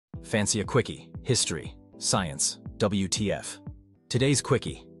Fancy a quickie. History, science, WTF. Today's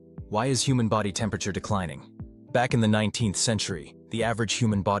quickie. Why is human body temperature declining? Back in the 19th century, the average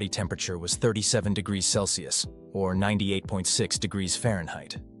human body temperature was 37 degrees Celsius, or 98.6 degrees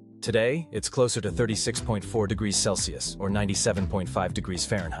Fahrenheit. Today, it's closer to 36.4 degrees Celsius, or 97.5 degrees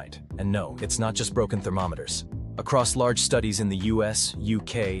Fahrenheit. And no, it's not just broken thermometers. Across large studies in the US,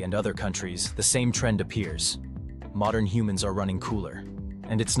 UK, and other countries, the same trend appears. Modern humans are running cooler.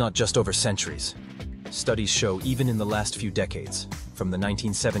 And it's not just over centuries. Studies show even in the last few decades, from the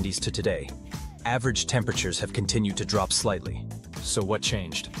 1970s to today, average temperatures have continued to drop slightly. So what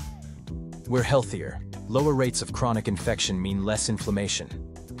changed? We're healthier. Lower rates of chronic infection mean less inflammation,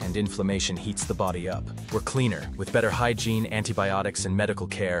 and inflammation heats the body up. We're cleaner. With better hygiene, antibiotics, and medical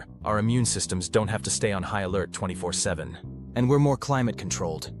care, our immune systems don't have to stay on high alert 24/7. And we're more climate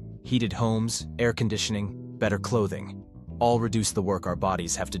controlled. Heated homes, air conditioning, better clothing, all reduce the work our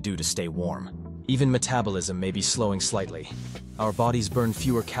bodies have to do to stay warm. Even metabolism may be slowing slightly. Our bodies burn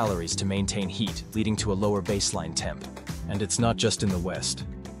fewer calories to maintain heat, leading to a lower baseline temp. And it's not just in the West.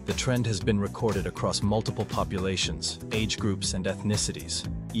 The trend has been recorded across multiple populations, age groups, and ethnicities,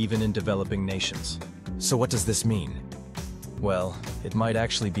 even in developing nations. So what does this mean? Well, it might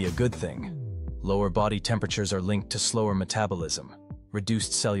actually be a good thing. Lower body temperatures are linked to slower metabolism,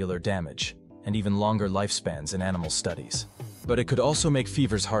 reduced cellular damage, and even longer lifespans in animal studies. But it could also make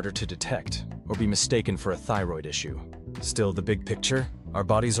fevers harder to detect, or be mistaken for a thyroid issue. Still, the big picture? Our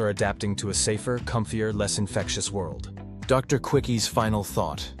bodies are adapting to a safer, comfier, less infectious world. Dr. Quickie's final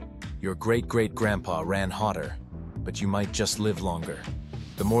thought. Your great-great-grandpa ran hotter, but you might just live longer.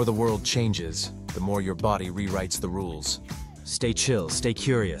 The more the world changes, the more your body rewrites the rules. Stay chill, stay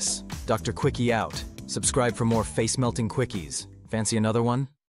curious. Dr. Quickie out. Subscribe for more face-melting quickies. Fancy another one?